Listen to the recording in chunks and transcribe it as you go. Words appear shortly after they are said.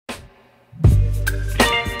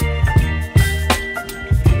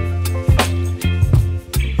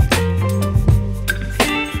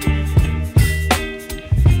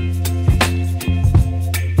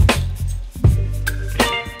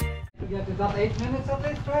8 minutes at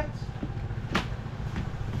least, right?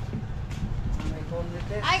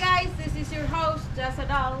 Hi guys, this is your host, Jessa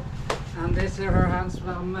Baluntang Dahl. And this is her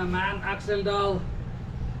handsome man, Aksel Dahl.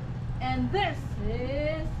 And this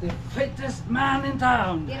is... the fittest man in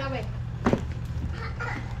town. Get away.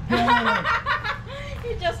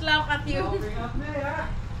 He just laughed at you.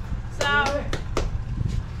 So,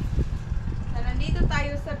 nandito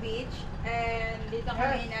tayo sa beach. And dito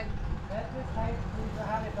kami nag... That is nice to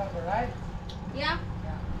have it over, right? Yeah.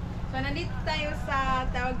 So, nandito tayo sa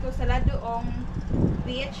tawag ko sa Ladoong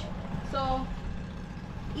Beach. So,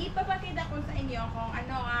 ipapakita ko sa inyo kung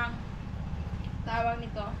ano ang tawag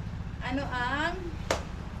nito. Ano ang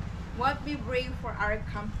what we bring for our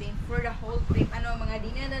camping for the whole trip. Ano ang mga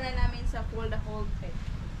dinadala namin sa for the whole trip.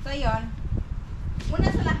 So, yon. Una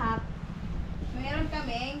sa lahat, mayroon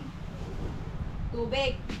kaming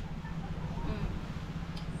tubig.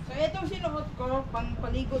 So, itong sinuot ko, pang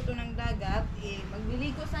paligo to ng dagat,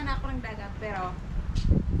 magliligo sana ako ng dagat, pero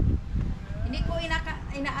hindi ko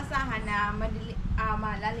inaasahan na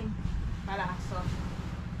malalim pala.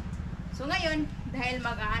 So ngayon, dahil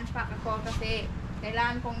mag-unpack ako kasi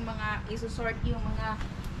kailangan kong mga isusort yung mga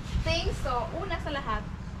things. So, una sa lahat,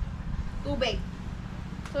 tubig.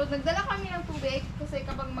 So, nagdala kami ng tubig kasi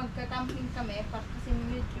kapag magka-camping kami, kasi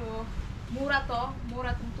medyo mura tong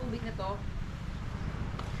tubig na to.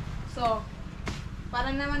 So,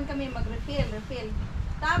 para naman kami mag-refill.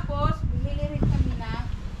 Tapos, bumili rin kami na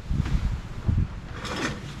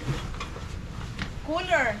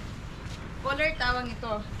cooler tawag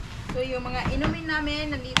ito. So, yung mga inumin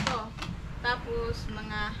namin nandito. Tapos,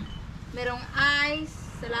 merong ice.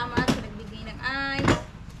 Salamat sa nagbigay ng ice.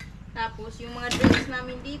 Tapos, yung mga drinks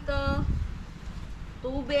namin dito.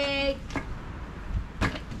 Tubig.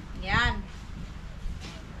 Yan.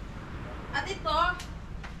 At ito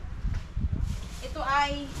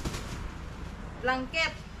ay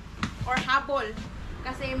blanket or habol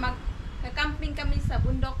kasi mag-camping kami sa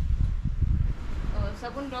bundok.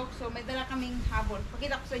 So may dala kaming habol.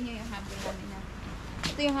 Pakita ko sa inyo yung habol namin.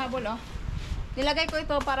 Ito yung habol, oh. Nilagay ko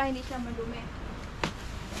ito para hindi siya madumi.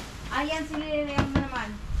 Ayan si Liam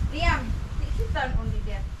naman. Liam, sit down only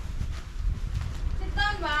there. Sit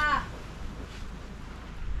down ba?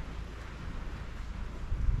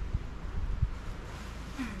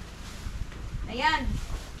 Ayan.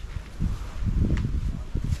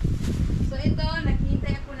 So ito,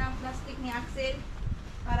 naghihintay ako ng plastic ni Aksel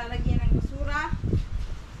para lagyan ng basura.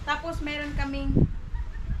 Tapos meron kaming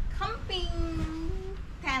camping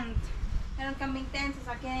tent. Meron kaming tent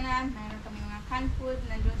sa sakyanan. Meron kaming mga canned food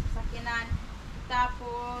nandun sa sakyanan.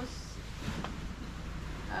 Tapos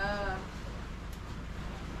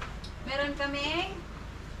meron kaming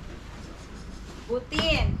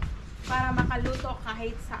butin para makaluto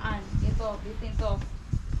kahit saan. Ito, butin to.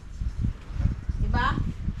 Diba?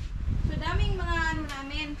 So, daming mga ano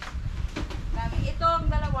namin. Daming. Ito, ang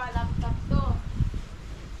dalawa, laptop to.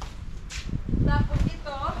 Tapos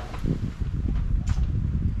ito,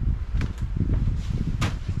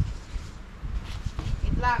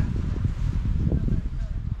 wait lang.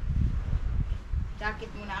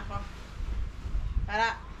 Jacket muna ako.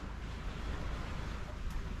 Para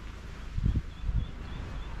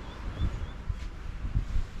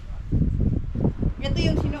ito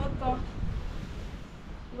yung sinuot ko.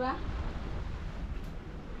 Diba?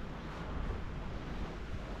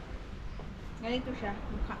 Ganito siya,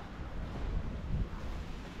 mukha.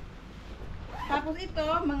 Tapos ito,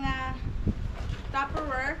 mga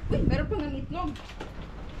Tupperware. Uy, meron pa ng itlog.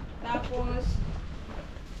 Tapos,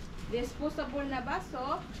 disposable na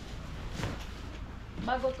baso.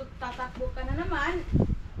 Bago tatakbo ka na naman.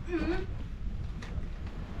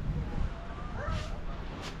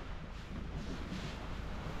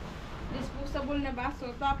 Disposable na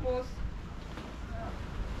baso. Tapos,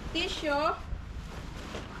 tissue.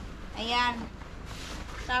 Ayan.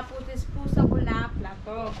 Tapos, disposable na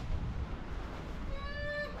plato.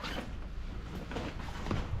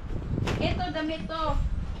 Ito, damit to.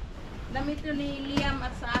 Damit to ni Liam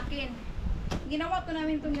at sa akin. Ginawa to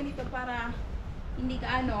namin itong ganito para hindi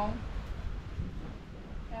ka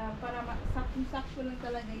para saktong-sakto lang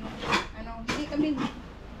talaga yung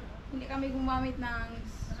hindi kami gumamit ng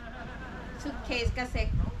suitcase kasi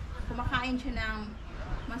kumakain siya ng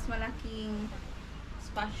mas malaking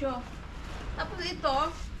spasyo. Tapos ito,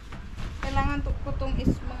 kailangan ko itong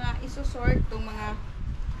mga isusort, itong mga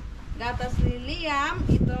gatas ni Liam,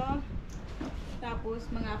 ito, tapos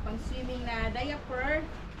mga pang-swimming na diaper,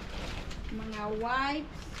 mga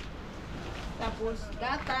wipes, tapos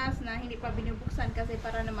gatas na hindi pa binubuksan kasi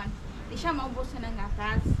para naman hindi siya maubusan ng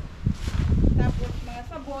gatas. Tapos mga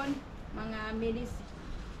sabon, mga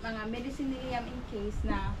mga medicine ni Liam in case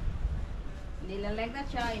na nilalagnat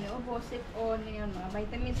siya, inuubos, sip-on, yun, mga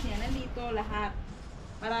vitamins niya nandito lahat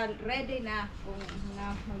para ready na kung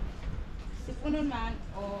mga sip-onon man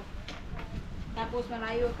o tapos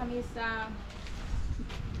malayo kami sa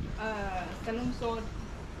lungsod,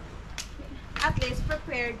 at least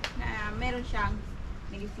prepared na meron siyang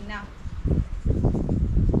medisina.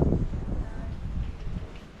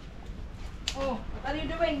 Oh, what are you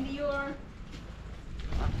doing, Dior?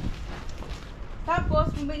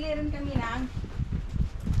 Tapos, bumili rin kami ng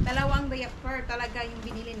dalawang diaper talaga yung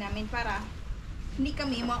binili namin para hindi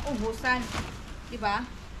kami maubusan. Diba?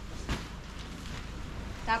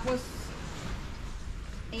 Tapos,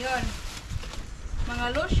 ayun. Mga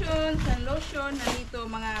lotion, sun lotion, nandito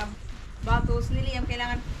mga bottles nila. Yung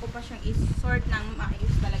kailangan ko pa siyang i-sort ng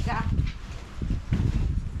maayos talaga.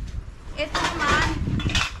 Ito naman,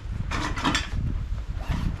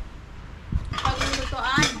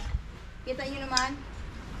 paglulutuan. Kita nyo naman,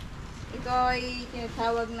 ito ay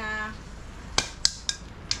tinatawag na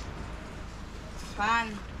pan.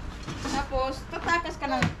 Tapos, tatakas ka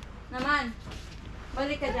na naman.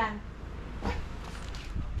 Balik ka dyan.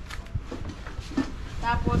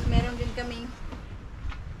 Tapos, meron din kaming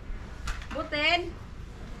butin.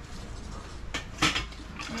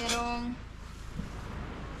 Merong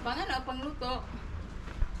pangluto.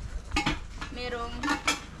 Merong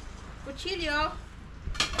kutsilyo.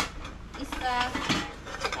 Isa,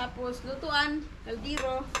 tapos lutuan,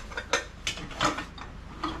 kaldero,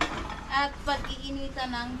 at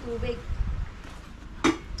pag-iinitan ng tubig.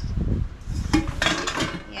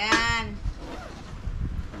 Yan.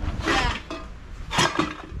 Yeah.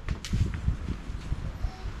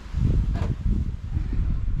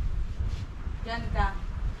 Diyan ka.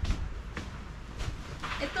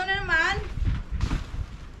 Ito na naman,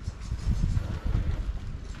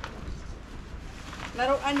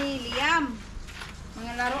 laruan ni Liam.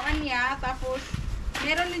 Mga laruan niya. Tapos,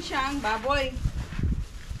 meron din siyang baboy.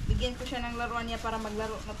 Bigyan ko siya ng laruan niya para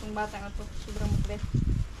maglaro na itong bata na ito. Sobrang mabait.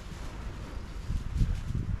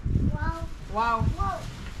 Wow. Wow. Wow.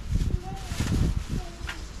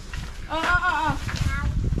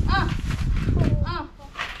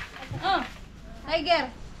 Oh. Tiger.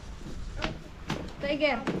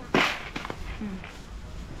 Tiger.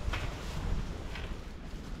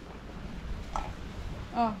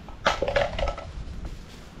 Oh.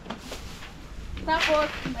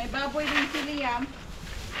 Tapos, may baboy din si Liam.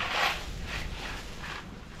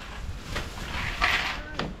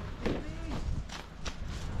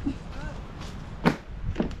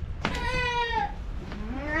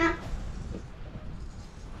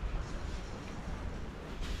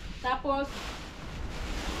 Tapos,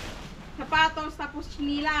 sapatos, tapos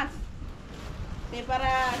chinilas. Kaya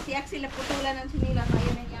para si Aksel na putulan ng chinilas,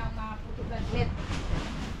 ayun na niya maputulan ulit.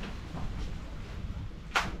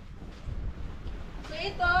 So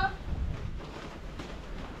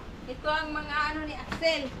ito ang mga ano ni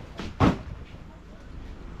Aksel.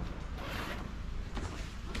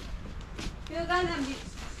 You're gonna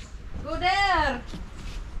go there.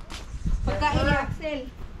 Pagkain ni Aksel.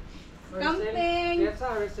 Camping. Yes,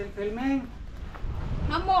 are we still filming?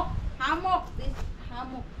 Hammock. This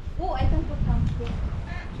hammock. Oh, I can put hammock.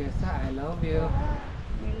 Jessa, I love you.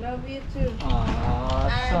 I love you too. Oh,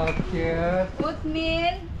 so cute.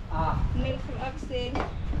 Oatmeal. Milk for Aksel.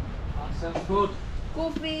 Sounds good.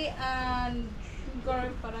 Coffee and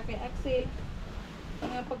sugar para kay Aksel.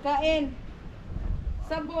 Mga pagkain.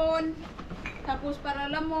 Sabon. Tapos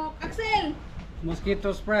para lamok. Aksel!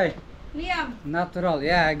 Mosquito spray. Liam. Natural.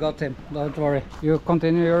 Yeah, I got him. Don't worry. You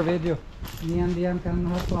continue your video. Me and Liam can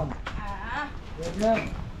have fun. Good job.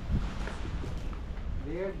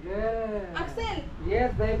 You're good. Aksel!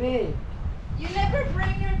 Yes, baby. You never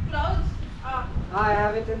bring your clothes? I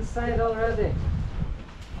have it inside already.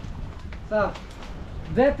 So,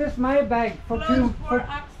 that is my bag for Clothes for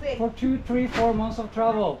Aksel. for 2, 3, 4 months of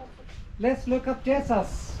travel. Let's look at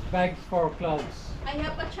Jessa's bags for clothes. I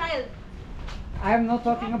have a child. I'm not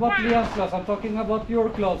talking about Liam's clothes. I'm talking about your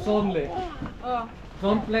clothes only. Oh.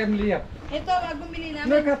 Don't blame Liam. Ito, bumili namin.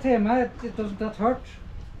 Look at him. It doesn't that hurt?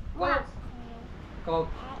 Coke. Coke.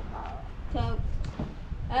 Coke.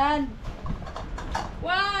 And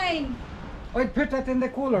wine. Wait, put that in the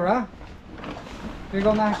cooler, huh? We're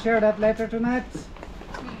gonna share that later tonight.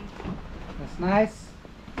 That's nice.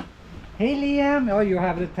 Hey Liam, oh you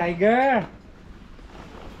have the tiger.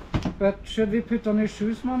 But should we put on your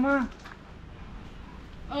shoes, Mama?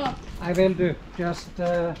 Oh. I will do. Just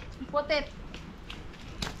Put it.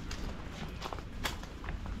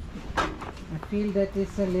 I feel that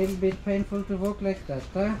it's a little bit painful to walk like that,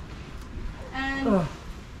 huh? And Oh.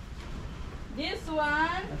 This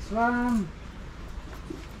one. This one.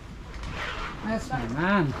 That's my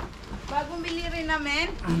man. Bagong bili rin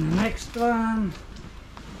namin. And the next one.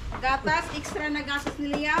 Gatas, extra na gatas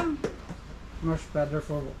ni Liam. Much better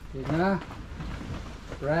for Tina.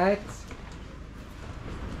 Right.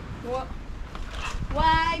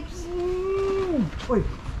 Wipes. Uy.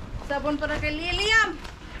 Sabon para kay Liam.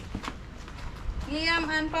 Liam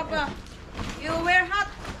and Papa. You wear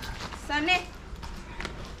hat. Sunny.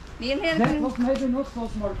 That was maybe not so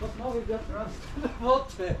smart, but now we got rust.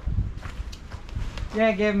 What?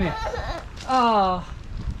 Yeah, give me. Oh.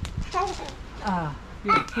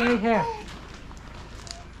 You play here.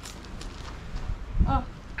 Oh.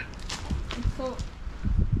 So.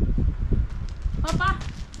 Papa.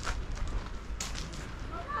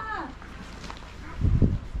 Papa.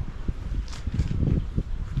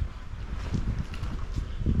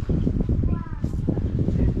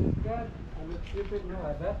 This is good. I look stupid now,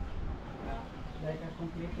 I bet. Like a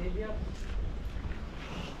complete idiot.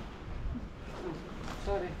 Oh,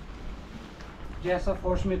 sorry. Jessa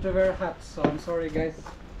forced me to wear hats, so I'm sorry, guys.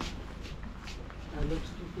 I look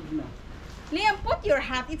stupid now. Liam, put your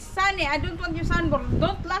hat. It's sunny. I don't want your sunburn.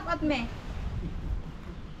 Don't laugh at me.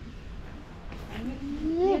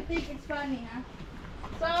 You think it's funny, huh?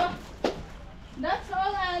 So, that's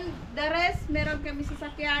all. And the rest, meron kami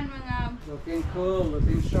sasakyan, mga... Looking cool,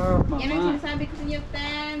 looking sharp, mama. Yan ang sinasabi ko sa inyo,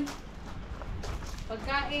 tent,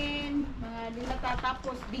 pagkain, mga di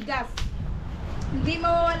natatapos, bigas. Hindi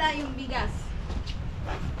mawawala yung bigas.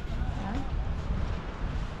 Huh?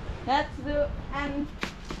 Let's do, and,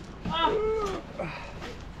 oh,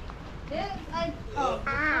 this, oh,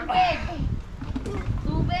 tubig.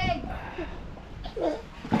 Tubig.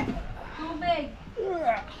 Tubig.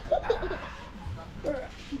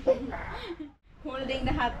 Holding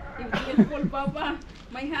the hat. You pull, Papa.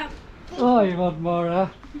 My hat. Oh, you want more, huh?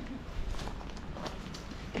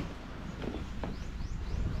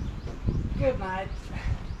 Good night.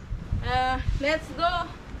 Let's go.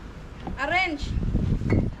 Arrange.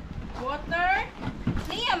 Water.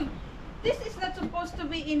 Liam, this is not supposed to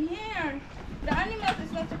be in here. The animals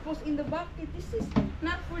is not supposed in the bucket. This is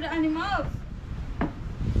not for the animals.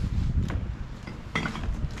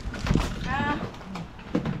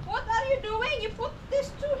 What are you doing? You put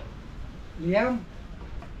this too. Liam?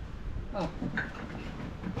 Oh,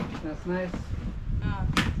 that's nice.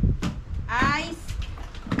 Ice.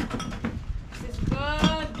 This is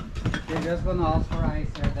good. You're just gonna ask for ice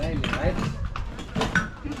here daily, right?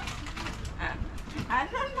 I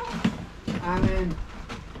don't know. I mean,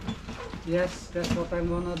 yes, that's what I'm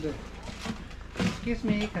gonna do. Excuse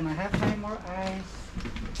me, can I have some more ice?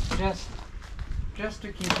 Just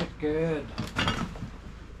to keep it good.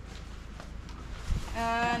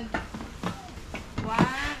 And one.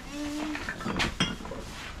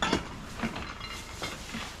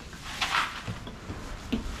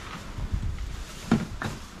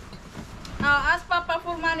 Ask Papa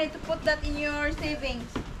for money to put that in your savings.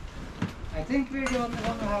 I think we're the only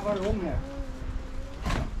one who have a room here.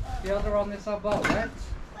 The other one is above, right?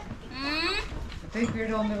 I think we're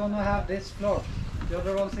the only one who have this floor. The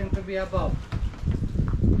other one seem to be above.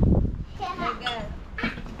 My God.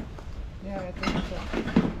 Yeah, I think so.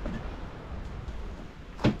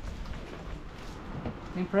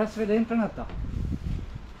 Impressed with the internet though.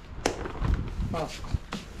 Fast.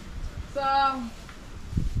 So,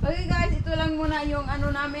 okay guys, ito lang muna yung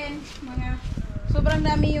ano namin, mga sobrang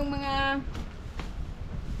dami yung mga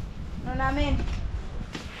ano namin,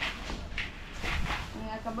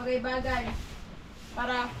 mga kabagay-bagay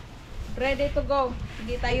para ready to go.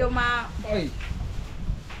 Hindi tayo Oy!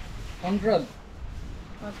 100.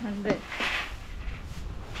 100.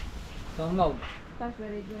 Download. That's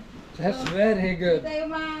very good. That's very good. Hindi tayo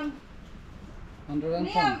 110.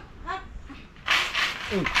 Liam,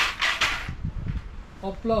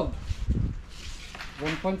 Upload.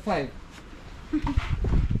 1.5.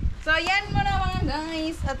 So yan muna mga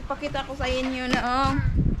guys, at pakita ko sa inyo na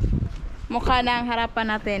mukha ng harapan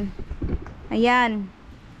natin. Ayan.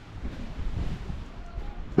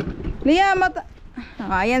 Liam,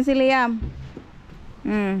 ayan si Liam.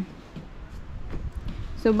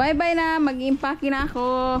 So bye bye na, mag-impake na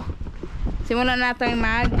ako. Simulan natin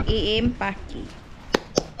mag-i-impake.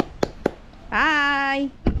 Bye.